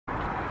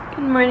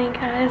Good morning,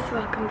 guys.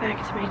 Welcome back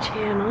to my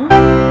channel.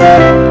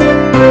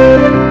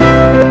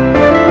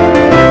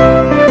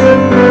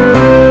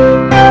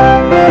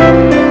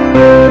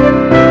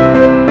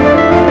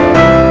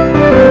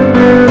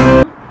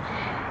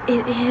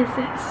 It is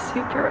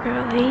super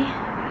early.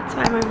 That's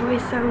why my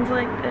voice sounds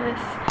like this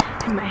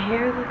and my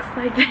hair looks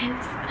like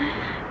this.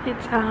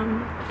 It's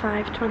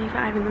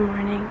 5:25 in the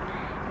morning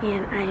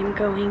and I am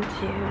going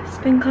to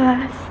spin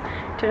class.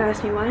 Don't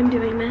ask me why I'm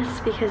doing this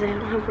because I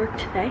don't have work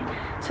today,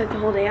 so I have the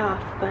whole day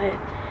off. But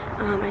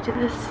I did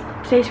this,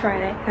 today's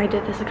Friday, I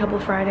did this a couple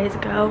of Fridays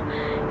ago,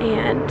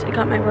 and I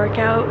got my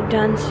workout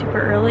done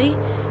super early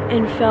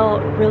and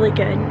felt really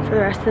good for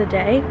the rest of the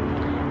day.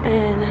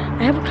 And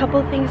I have a couple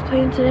of things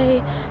planned today,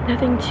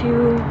 nothing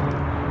too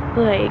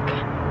like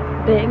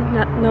big,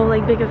 no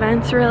like big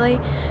events really,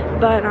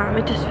 but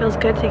it just feels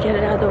good to get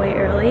it out of the way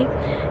early.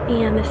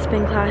 And this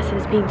spin class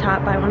is being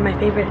taught by one of my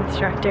favorite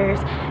instructors,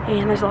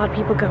 and there's a lot of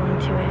people going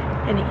to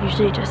it, and it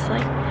usually just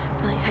like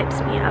really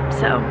hypes me up.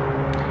 So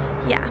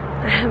yeah,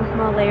 I have them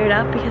all layered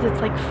up because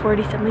it's like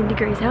 40 something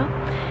degrees out,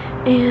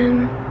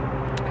 and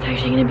it's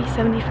actually gonna be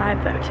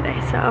 75 though today,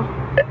 so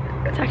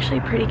it's actually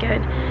pretty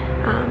good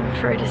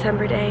for a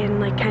December day, and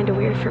like kind of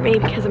weird for me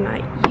because I'm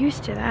not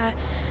used to that.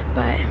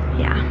 But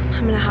yeah,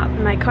 I'm gonna hop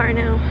in my car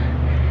now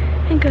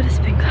and go to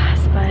spin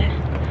class.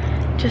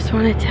 But just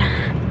wanted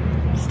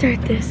to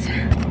start this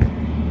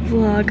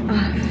vlog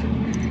off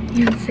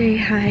and say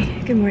hi,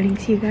 good morning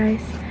to you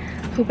guys.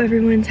 Hope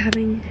everyone's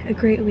having a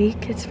great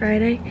week. It's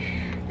Friday.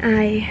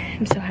 I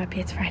am so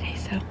happy it's Friday.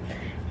 So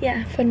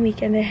yeah, fun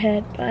weekend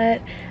ahead.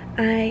 But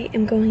I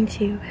am going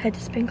to head to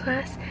spin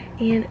class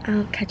and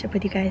I'll catch up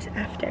with you guys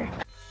after.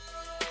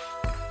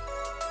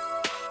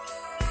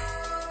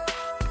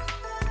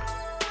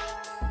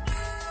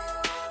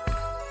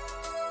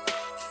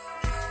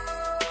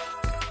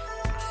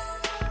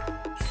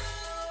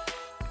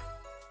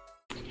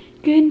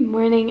 Good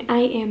morning,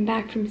 I am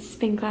back from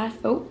spin class.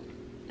 Oh,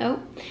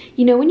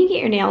 you know when you get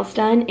your nails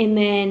done and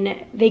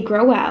then they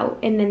grow out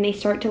and then they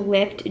start to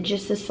lift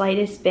just the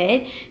slightest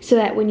bit so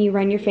that when you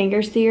run your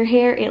fingers through your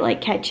hair, it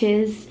like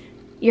catches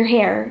your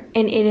hair,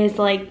 and it is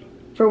like,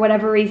 for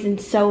whatever reason,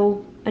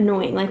 so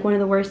annoying, like one of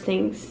the worst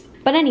things.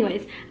 But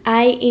anyways,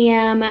 I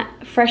am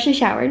freshly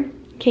showered,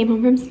 came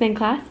home from spin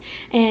class,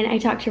 and I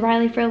talked to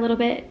Riley for a little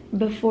bit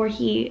before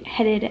he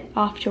headed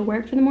off to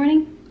work for the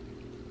morning.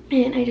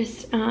 And I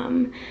just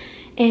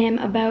am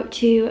about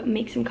to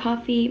make some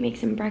coffee, make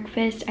some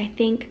breakfast. I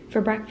think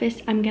for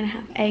breakfast I'm gonna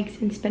have eggs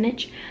and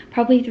spinach,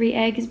 probably 3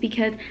 eggs,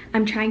 because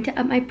I'm trying to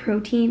up my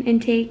protein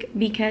intake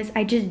because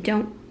I just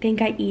don't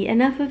think I eat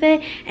enough of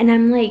it. And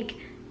I'm like,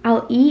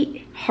 I'll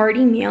eat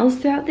hearty meals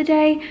throughout the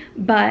day,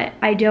 but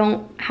I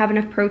don't have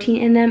enough protein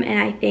in them, and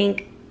I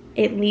think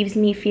it leaves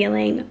me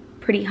feeling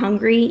pretty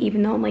hungry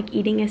even though I'm like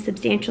eating a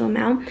substantial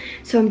amount.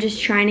 So I'm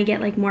just trying to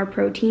get like more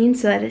protein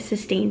so that it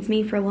sustains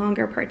me for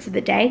longer parts of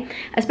the day,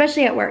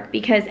 especially at work,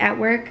 because at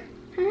work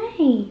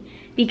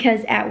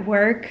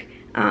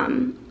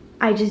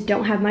I just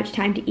don't have much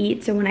time to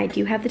eat. So when I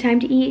do have the time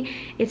to eat,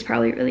 it's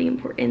probably really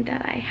important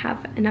that I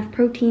have enough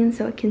protein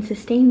so it can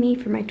sustain me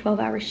for my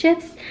 12-hour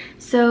shifts.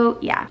 So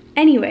yeah,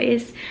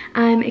 anyways,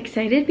 I'm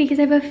excited because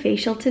I have a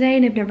facial today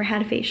and I've never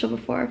had a facial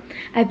before.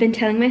 I've been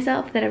telling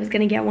myself that I was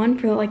gonna get one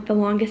for like the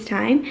longest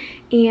time,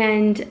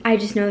 and I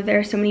just know that there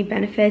are so many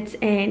benefits,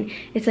 and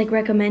it's like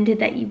recommended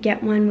that you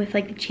get one with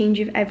like the change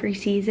of every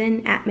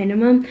season at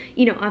minimum,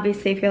 you know,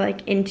 obviously if you're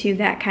like into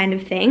that kind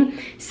of thing.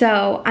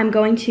 So I'm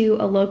going to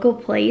a local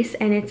place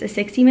and it's a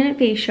 60-minute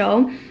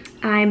facial.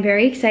 I'm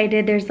very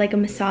excited. There's like a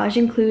massage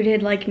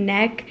included, like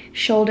neck,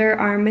 shoulder,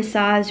 arm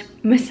massage,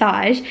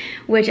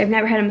 which I've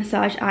never had a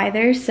massage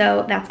either,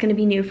 so that's gonna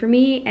be new for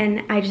me.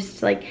 And I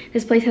just like,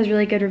 this place has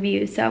really good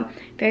reviews, so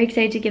very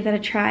excited to give that a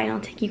try, and I'll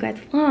take you guys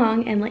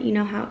along and let you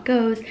know how it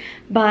goes.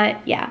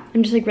 But yeah,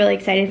 I'm just like really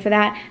excited for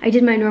that. I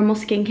did my normal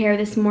skincare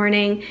this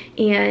morning,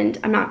 and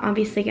I'm not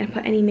obviously gonna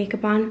put any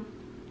makeup on.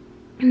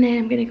 And then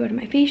I'm gonna go to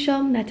my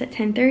facial. That's at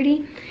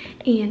 10:30,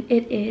 and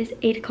it is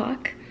 8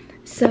 o'clock.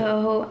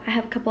 So I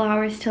have a couple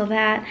hours till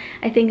that.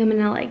 I think I'm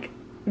gonna like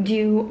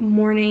do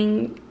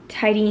morning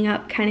tidying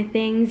up kind of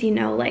things, you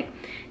know, like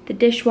the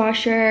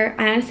dishwasher.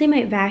 I honestly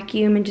might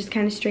vacuum and just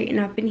kind of straighten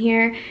up in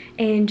here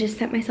and just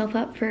set myself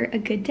up for a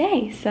good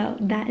day. So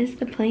that is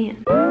the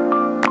plan.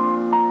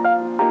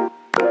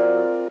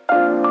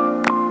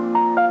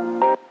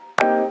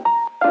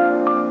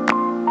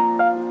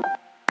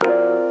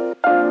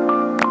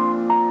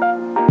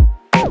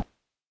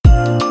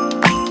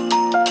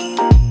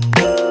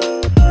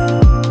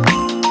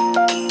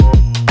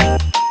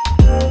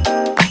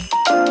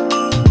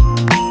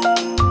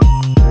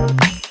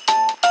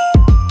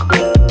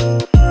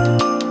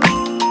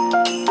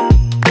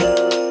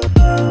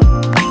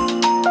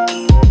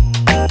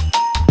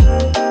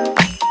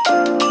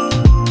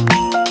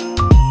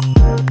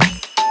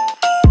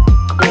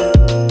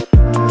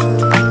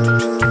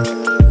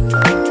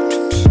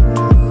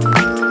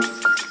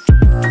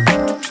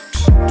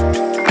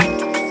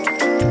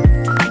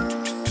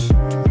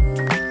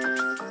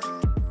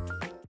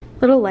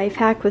 life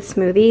hack with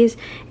smoothies.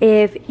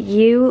 If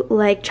you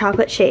like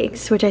chocolate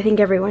shakes, which I think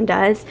everyone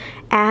does,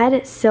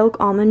 add silk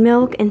almond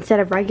milk instead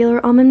of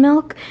regular almond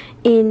milk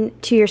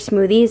into your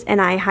smoothies,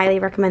 and I highly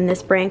recommend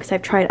this brand because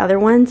I've tried other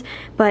ones,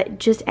 but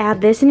just add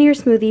this into your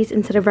smoothies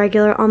instead of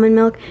regular almond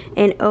milk,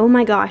 and oh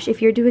my gosh,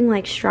 if you're doing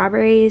like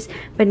strawberries,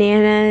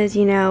 bananas,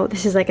 you know,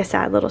 this is like a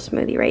sad little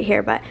smoothie right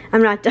here, but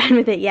I'm not done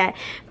with it yet,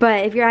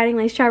 but if you're adding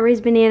like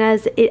strawberries,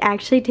 bananas, it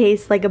actually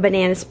tastes like a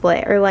banana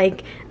split or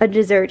like a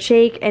dessert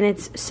shake, and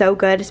it's so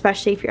good,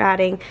 especially if you're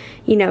adding,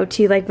 you know,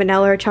 to like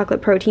vanilla or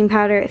chocolate protein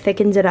powder. It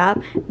thickens it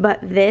up, but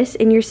this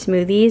in your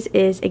smoothies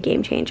is a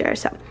game changer,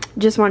 so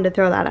just wanted to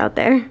throw that out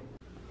there.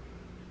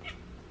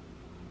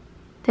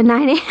 The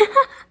 9 a.m.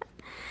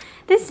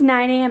 This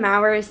 9 a.m.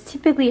 hour is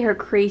typically her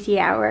crazy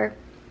hour,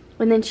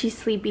 and then she's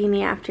sleepy in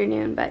the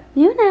afternoon. But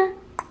Yuna,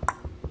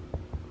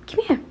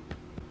 come here.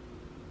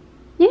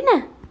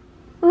 Yuna,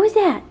 what was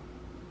that?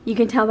 You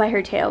can tell by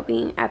her tail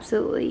being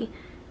absolutely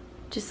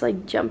just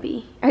like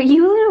jumpy. Are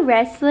you a little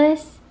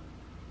restless?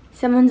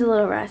 Someone's a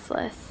little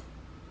restless.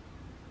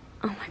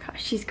 Oh my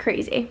gosh, she's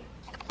crazy.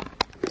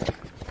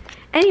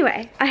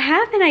 Anyway, I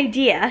have an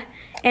idea,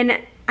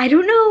 and I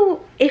don't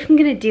know if I'm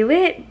gonna do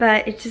it,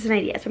 but it's just an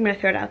idea, so I'm gonna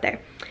throw it out there.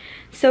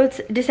 So it's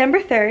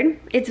December 3rd,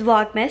 it's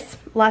Vlogmas.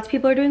 Lots of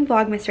people are doing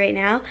Vlogmas right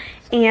now,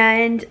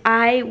 and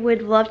I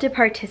would love to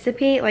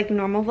participate like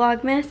normal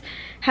Vlogmas.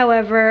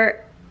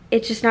 However,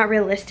 it's just not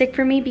realistic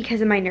for me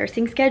because of my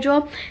nursing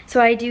schedule.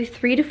 So I do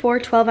 3 to 4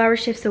 12-hour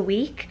shifts a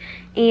week,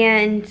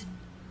 and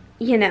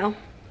you know,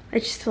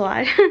 it's just a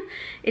lot.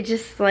 It's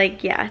just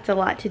like, yeah, it's a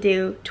lot to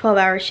do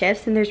 12-hour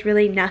shifts, and there's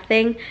really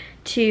nothing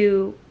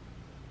to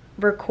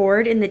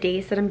record in the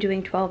days that I'm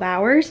doing 12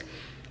 hours.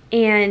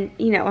 And,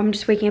 you know, I'm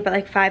just waking up at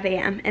like 5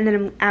 a.m. and then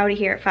I'm out of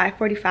here at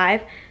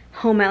 5:45,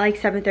 home at like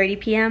 7:30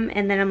 p.m.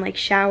 and then I'm like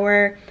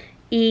shower,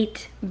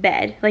 eat,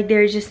 bed. Like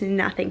there's just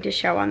nothing to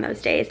show on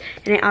those days.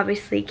 And I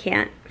obviously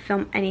can't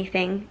film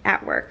anything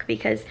at work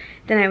because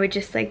then I would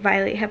just like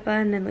violate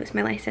HIPAA and then lose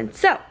my license.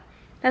 So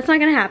that's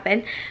not gonna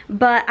happen,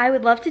 but I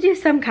would love to do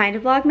some kind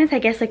of Vlogmas, I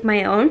guess like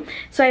my own.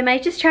 So I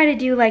might just try to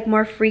do like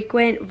more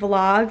frequent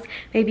vlogs,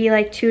 maybe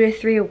like 2 to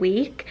 3 a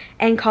week,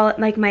 and call it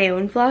like my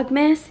own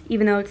Vlogmas,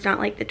 even though it's not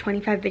like the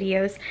 25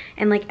 videos.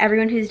 And like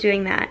everyone who's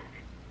doing that,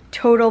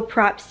 total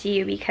props to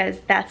you, because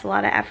that's a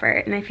lot of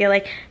effort. And I feel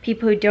like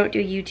people who don't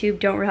do YouTube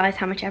don't realize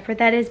how much effort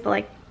that is, but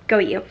like, go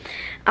you.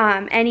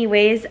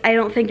 Anyways, I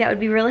don't think that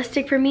would be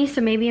realistic for me, so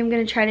maybe I'm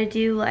gonna try to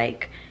do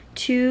like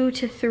 2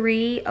 to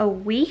 3 a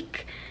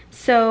week.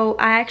 So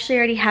I actually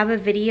already have a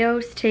video.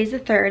 Today's the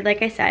 3rd,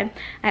 like I said.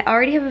 I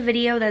already have a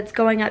video that's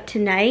going up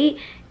tonight,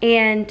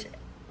 and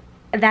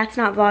that's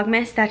not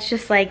Vlogmas. That's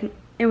just like,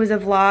 it was a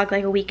vlog,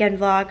 like a weekend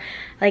vlog,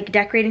 like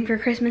decorating for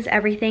Christmas,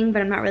 everything,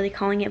 but I'm not really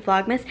calling it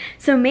Vlogmas.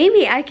 So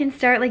maybe I can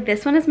start like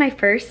this one as my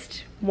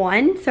first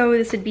one. So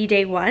this would be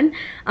day 1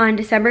 on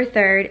December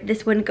 3rd.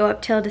 This wouldn't go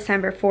up till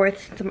December 4th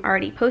since I'm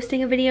already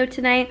posting a video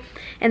tonight.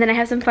 And then I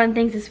have some fun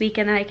things this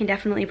weekend that I can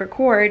definitely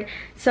record.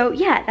 So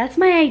yeah, that's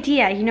my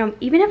idea. You know,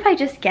 even if I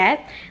just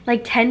get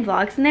like 10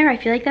 vlogs in there, I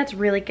feel like that's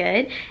really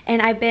good.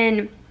 And I've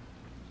been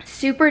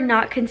super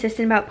not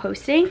consistent about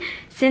posting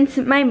since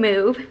my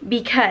move,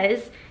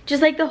 because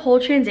just like the whole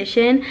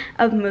transition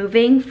of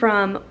moving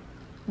from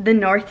the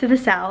north to the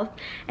south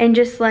and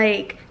just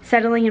like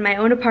settling in my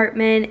own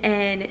apartment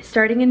and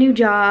starting a new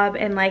job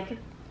and like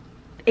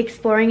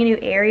exploring a new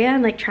area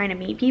and like trying to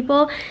meet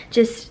people,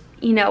 just,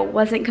 you know,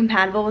 wasn't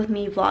compatible with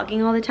me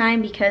vlogging all the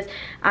time, because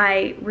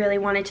I really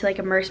wanted to like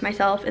immerse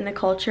myself in the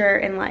culture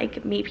and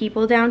like meet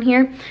people down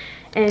here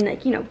and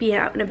like, you know, be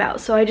out and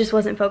about. So I just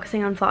wasn't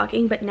focusing on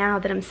vlogging. But now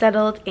that I'm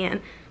settled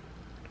and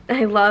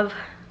I love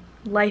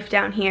life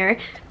down here,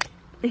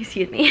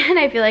 excuse me, and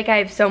I feel like I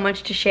have so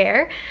much to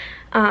share,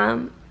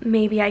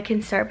 maybe I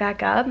can start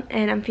back up.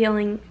 And I'm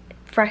feeling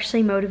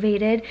freshly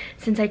motivated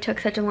since I took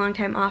such a long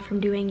time off from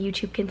doing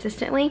YouTube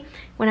consistently.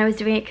 When I was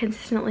doing it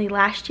consistently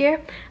last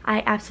year,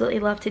 I absolutely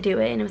loved to do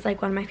it, and it was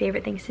like one of my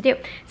favorite things to do.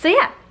 So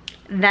yeah,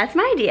 that's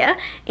my idea,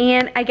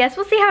 and I guess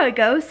we'll see how it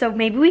goes. So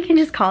maybe we can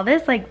just call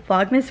this like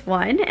Vlogmas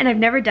 1, and I've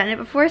never done it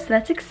before, so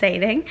that's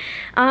exciting.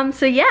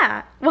 So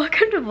yeah,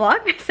 welcome to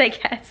Vlogmas, I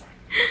guess.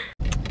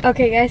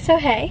 Okay guys, so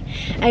hey,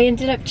 I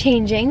ended up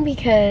changing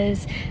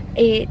because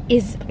it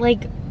is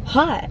like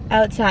hot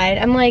outside.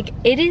 I'm like,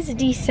 it is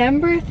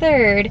December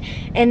 3rd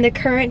and the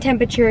current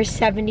temperature is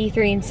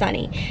 73 and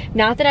sunny.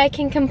 Not that I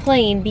can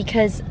complain,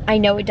 because I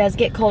know it does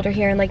get colder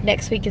here, and like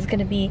next week is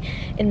gonna be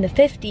in the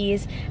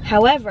 50s.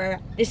 However,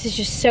 this is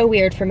just so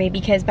weird for me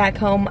because back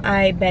home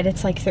I bet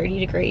it's like 30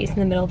 degrees in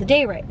the middle of the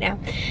day right now.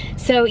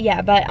 So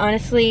yeah, but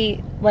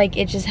honestly, like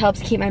it just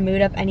helps keep my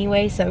mood up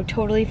anyway, so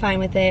totally fine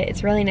with it.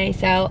 It's really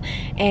nice out,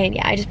 and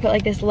yeah, I just put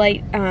like this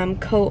light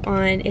coat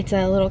on. It's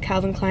a little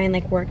Calvin Klein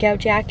like workout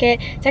jacket.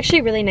 It's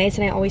actually really nice,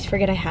 and I always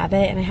forget I have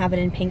it, and I have it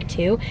in pink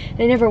too, and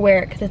I never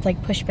wear it because it's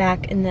like pushed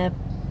back in the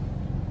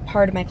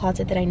part of my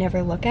closet that I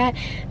never look at.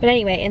 But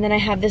anyway, and then I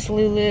have this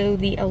Lulu,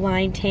 the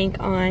Align tank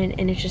on,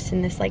 and it's just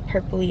in this like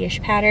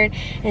purpley-ish pattern.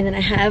 And then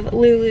I have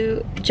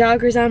Lulu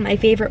joggers on, my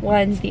favorite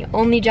ones, the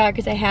only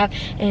joggers I have,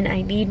 and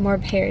I need more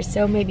pairs,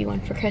 so maybe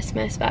one for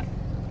Christmas. But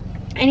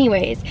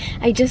anyways,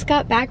 I just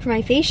got back from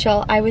my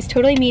facial. I was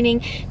totally meaning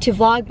to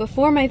vlog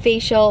before my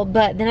facial,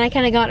 but then I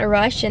kind of got in a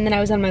rush and then I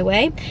was on my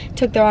way,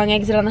 took the wrong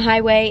exit on the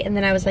highway, and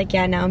then I was like,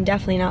 yeah, no, I'm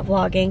definitely not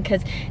vlogging,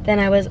 because then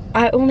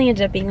I only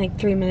ended up being like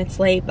 3 minutes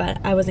late,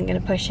 but I wasn't gonna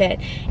push it.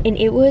 And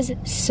it was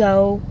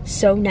so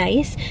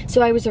nice.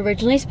 So I was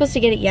originally supposed to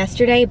get it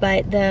yesterday,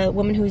 but the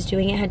woman who was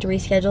doing it had to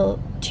reschedule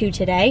to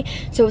today.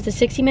 So it was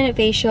a 60-minute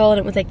facial, and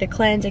it was like the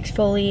cleanse,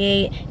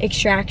 exfoliate,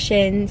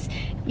 extractions.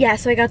 Yeah,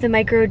 so I got the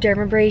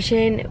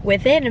microdermabrasion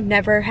with it, and I've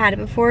never had it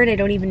before, and I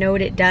don't even know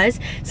what it does.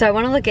 So I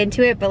want to look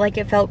into it, but like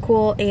it felt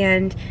cool,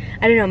 and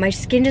I don't know, my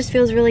skin just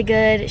feels really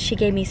good. She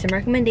gave me some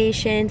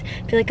recommendations.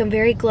 I feel like I'm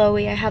very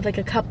glowy. I have like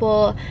a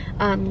couple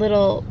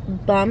little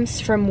bumps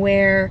from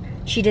where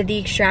she did the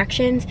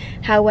extractions.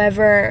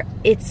 However,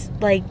 it's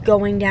like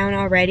going down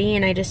already,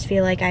 and I just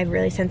feel like I have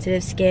really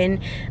sensitive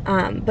skin.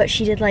 But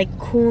she did like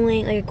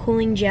a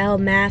cooling gel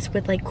mask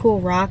with like cool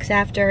rocks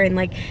after, and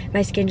like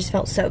my skin just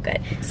felt so good.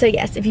 So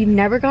yes, if you've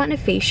never gotten a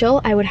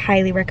facial, I would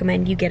highly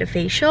recommend you get a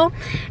facial,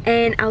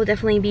 and I will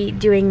definitely be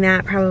doing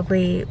that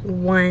probably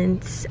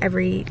once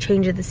every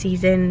change of the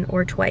season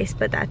or twice,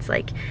 but that's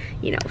like,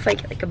 you know, if I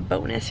get like a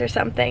bonus or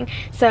something.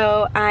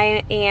 So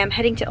I am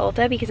heading to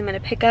Ulta because I'm gonna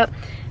pick up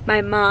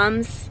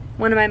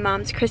one of my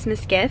mom's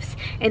Christmas gifts,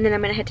 and then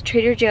I'm gonna head to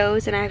Trader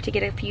Joe's and I have to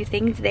get a few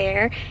things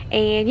there.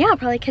 And yeah, I'll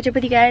probably catch up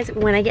with you guys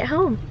when I get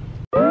home.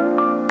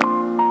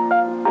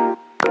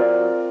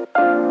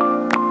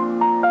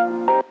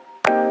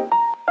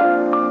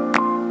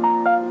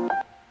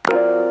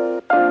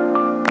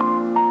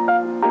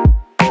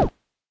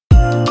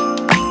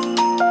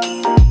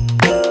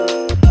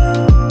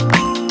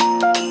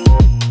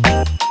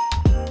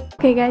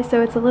 Okay guys,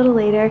 so it's a little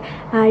later.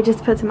 I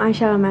just put some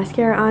eyeshadow and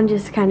mascara on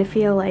just to kind of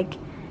feel like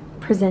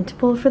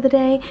presentable for the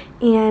day,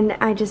 and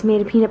I just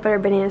made a peanut butter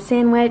banana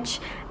sandwich.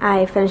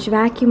 I finished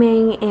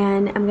vacuuming,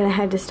 and I'm gonna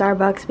head to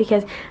Starbucks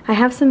because I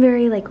have some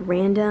very like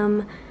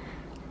random,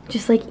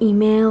 just like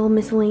email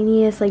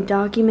miscellaneous like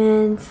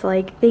documents,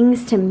 like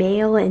things to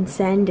mail and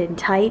send and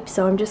type.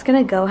 So I'm just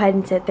gonna go ahead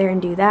and sit there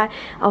and do that.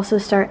 Also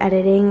start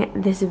editing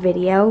this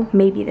video.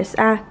 Maybe this,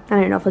 I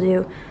don't know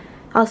if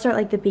I'll start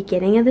like the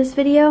beginning of this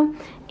video,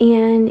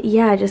 and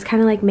yeah, just kind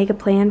of like make a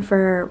plan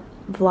for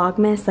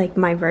Vlogmas, like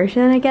my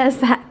version, I guess,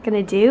 that I'm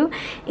gonna do,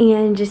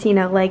 and just, you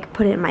know, like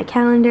put it in my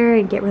calendar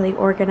and get really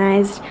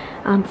organized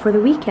for the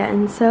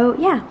weekend. So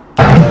yeah.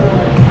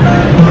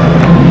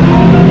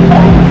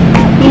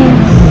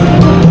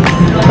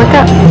 Wake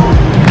up.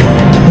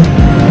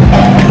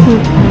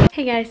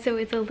 Hey guys, so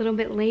it's a little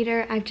bit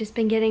later. I've just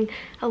been getting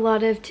a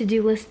lot of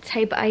to-do list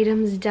type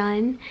items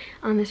done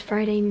on this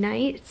Friday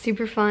night. It's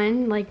super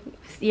fun, like,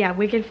 yeah,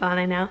 wicked fun,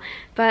 I know.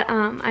 But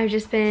I've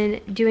just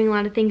been doing a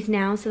lot of things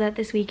now so that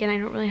this weekend I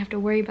don't really have to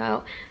worry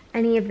about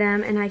any of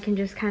them, and I can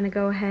just kind of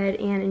go ahead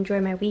and enjoy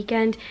my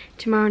weekend.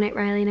 Tomorrow night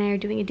Riley and I are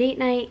doing a date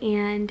night,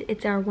 and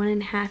it's our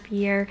 1.5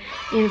 year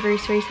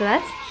anniversary, so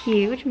that's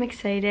huge. I'm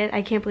excited.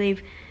 I can't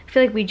believe, I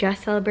feel like we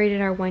just celebrated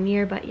our 1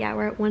 year, but yeah,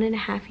 we're at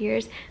 1.5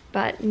 years,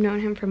 but I've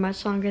known him for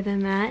much longer than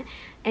that.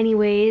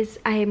 Anyways,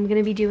 I am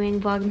gonna be doing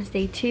Vlogmas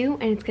Day 2,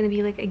 and it's gonna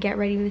be like a get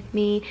ready with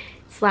me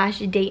 /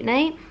 date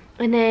night.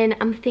 And then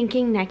I'm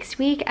thinking next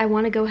week I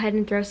want to go ahead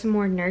and throw some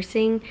more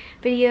nursing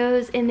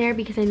videos in there,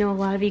 because I know a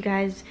lot of you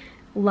guys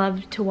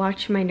love to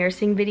watch my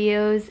nursing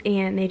videos,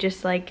 and they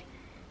just like,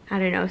 I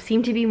don't know,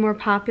 seem to be more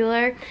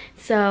popular.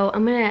 So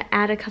I'm gonna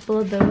add a couple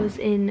of those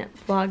in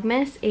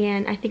Vlogmas,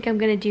 and I think I'm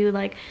gonna do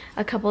like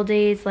a couple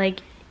days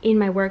like in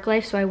my work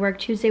life. So I work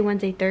Tuesday,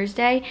 Wednesday,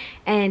 Thursday,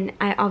 and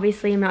I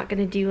obviously am not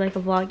gonna do like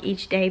a vlog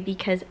each day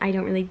because I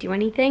don't really do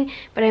anything,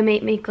 but I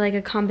might make like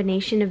a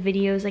combination of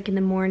videos like in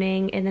the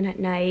morning and then at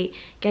night,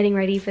 getting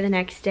ready for the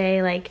next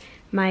day, like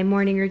my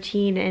morning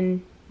routine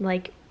and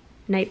like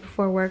night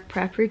before work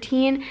prep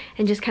routine,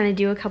 and just kind of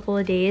do a couple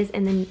of days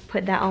and then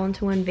put that all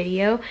into one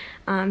video,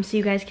 so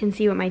you guys can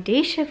see what my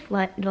day shift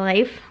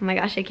life, oh my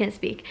gosh, I can't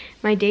speak,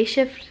 my day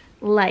shift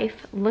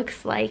life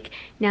looks like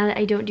now that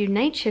I don't do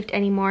night shift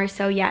anymore.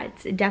 So yeah,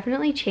 it's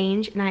definitely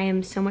changed, and I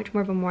am so much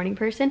more of a morning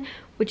person,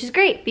 which is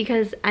great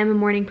because I'm a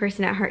morning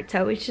person at heart,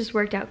 so it's just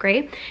worked out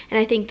great. And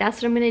I think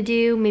that's what I'm gonna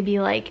do, maybe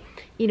like,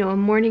 you know, a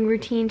morning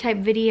routine type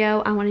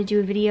video. I want to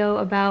do a video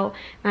about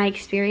my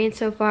experience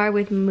so far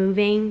with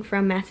moving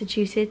from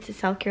Massachusetts to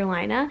South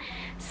Carolina.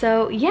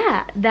 So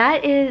yeah,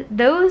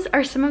 those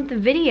are some of the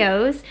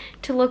videos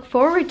to look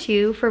forward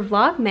to for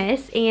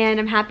Vlogmas, and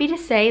I'm happy to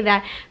say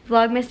that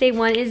Vlogmas Day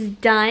 1 is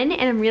done,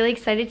 and I'm really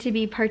excited to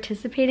be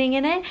participating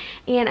in it,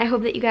 and I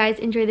hope that you guys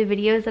enjoy the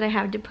videos that I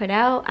have to put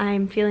out.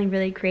 I'm feeling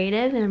really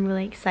creative, and I'm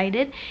really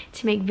excited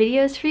to make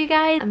videos for you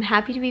guys. I'm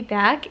happy to be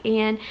back,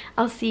 and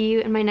I'll see you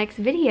in my next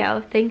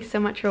video. Thanks so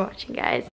much for watching, guys.